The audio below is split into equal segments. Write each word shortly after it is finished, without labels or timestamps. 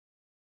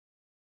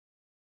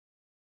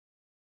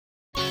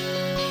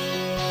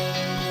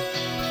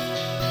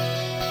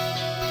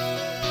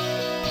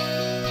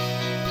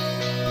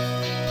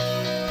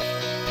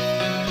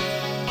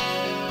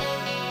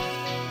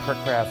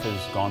CorrectCraft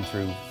has gone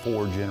through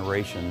 4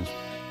 generations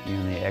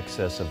in the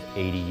excess of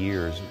 80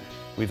 years.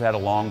 We've had a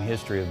long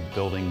history of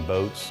building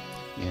boats,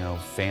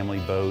 family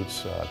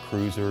boats,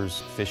 cruisers,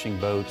 fishing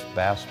boats,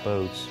 bass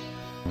boats.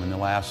 In the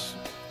last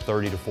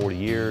 30 to 40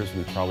 years,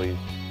 we've probably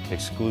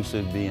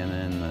exclusive being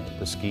in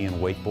the ski and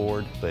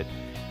wakeboard, but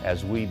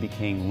as we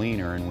became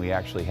leaner and we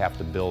actually have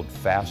to build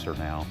faster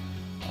now,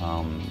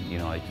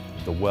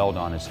 the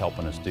Weld-On is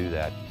helping us do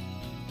that.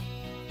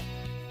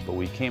 But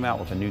we came out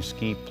with a new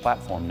ski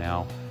platform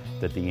now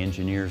that the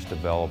engineers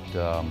developed,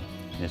 and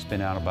it's been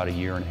out about 1.5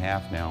 years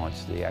now.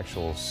 It's the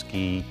actual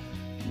Ski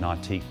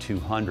Nautique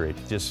 200.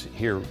 Just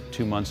here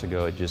 2 months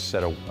ago, it just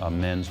set a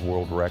men's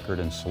world record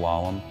in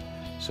slalom.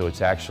 So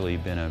it's actually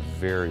been a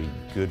very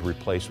good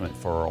replacement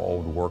for our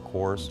old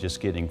workhorse,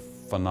 just getting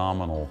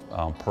phenomenal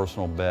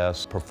personal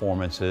best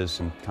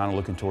performances and kind of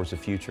looking towards the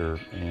future.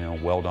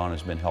 Weld-On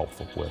has been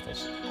helpful with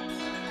us.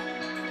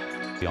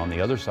 On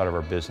the other side of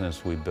our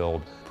business, we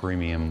build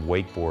premium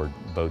wakeboard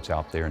boats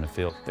out there in the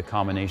field. The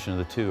combination of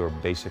the two are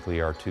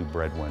basically our 2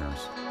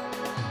 breadwinners.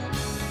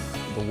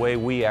 The way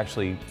we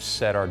actually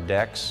set our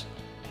decks,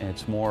 and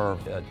it's more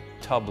a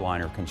tub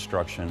liner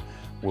construction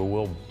where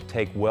we'll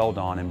take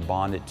Weld-On and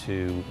bond it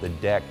to the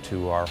deck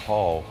to our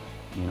hull,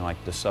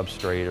 like the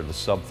substrate or the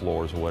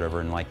subfloors or whatever,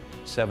 in like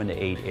 7 to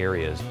 8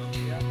 areas.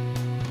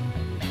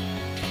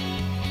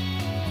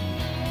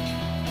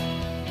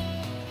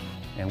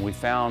 And we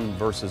found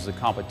versus the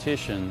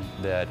competition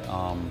that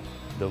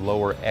the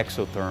lower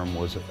exotherm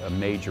was a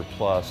major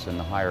plus and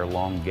the higher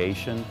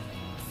elongation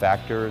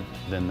factor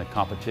than the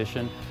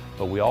competition.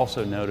 But we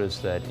also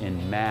noticed that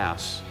in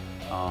mass,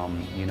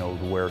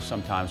 where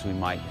sometimes we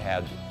might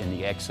have in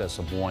the excess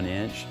of 1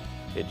 inch,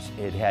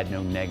 it had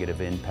no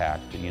negative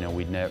impact.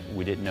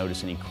 We didn't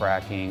notice any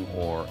cracking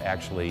or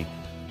actually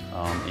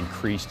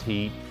increased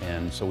heat,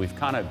 and so we've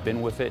kind of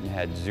been with it and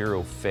had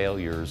 0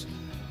 failures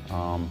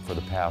for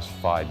the past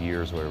 5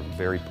 years. We're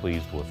very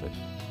pleased with it.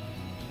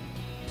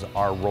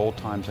 Our roll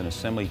times and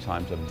assembly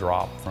times have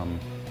dropped from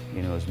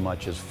as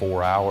much as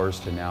 4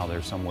 hours to now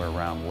they're somewhere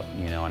around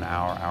an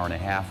hour, hour and a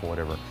half or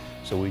whatever.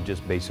 So we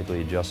just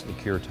basically adjusted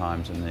the cure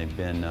times and they've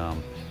been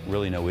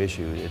really no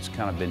issue. It's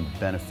kind of been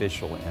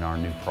beneficial in our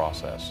new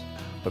process.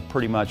 But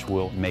pretty much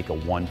we'll make a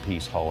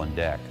 1-piece hull and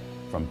deck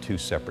from 2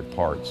 separate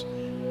parts.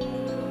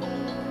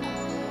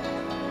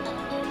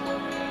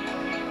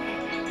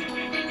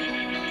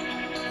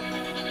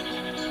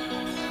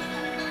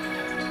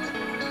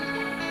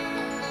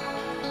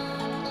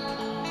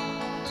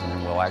 And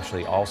then we'll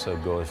actually also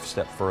go a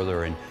step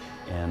further and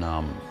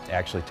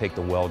actually take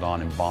the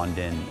Weld-On and bond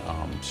in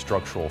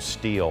structural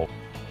steel.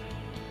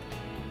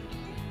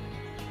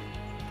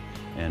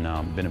 And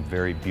been a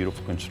very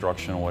beautiful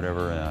construction or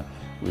whatever.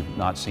 We've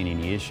not seen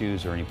any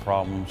issues or any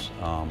problems.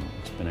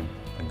 It's been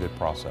a good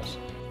process.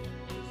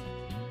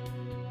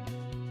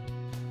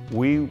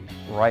 We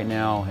right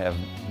now have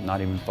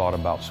not even thought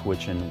about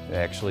switching.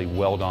 Actually,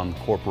 Weld-On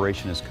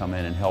Corporation has come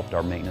in and helped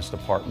our maintenance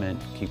department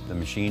keep the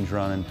machines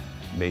running,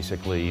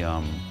 basically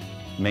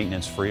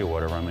maintenance free or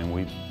whatever. I mean,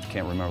 we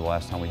can't remember the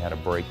last time we had a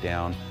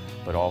breakdown,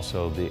 but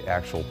also the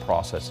actual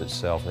process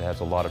itself. It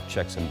has a lot of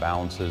checks and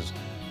balances.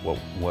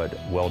 What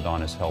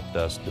Weld-On has helped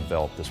us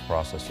develop this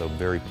process, so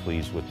very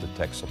pleased with the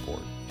tech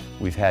support.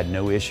 We've had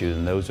no issues,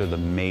 and those are the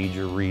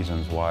major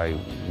reasons why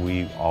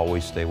we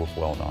always stay with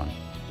Weld-On,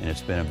 and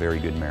it's been a very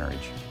good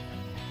marriage.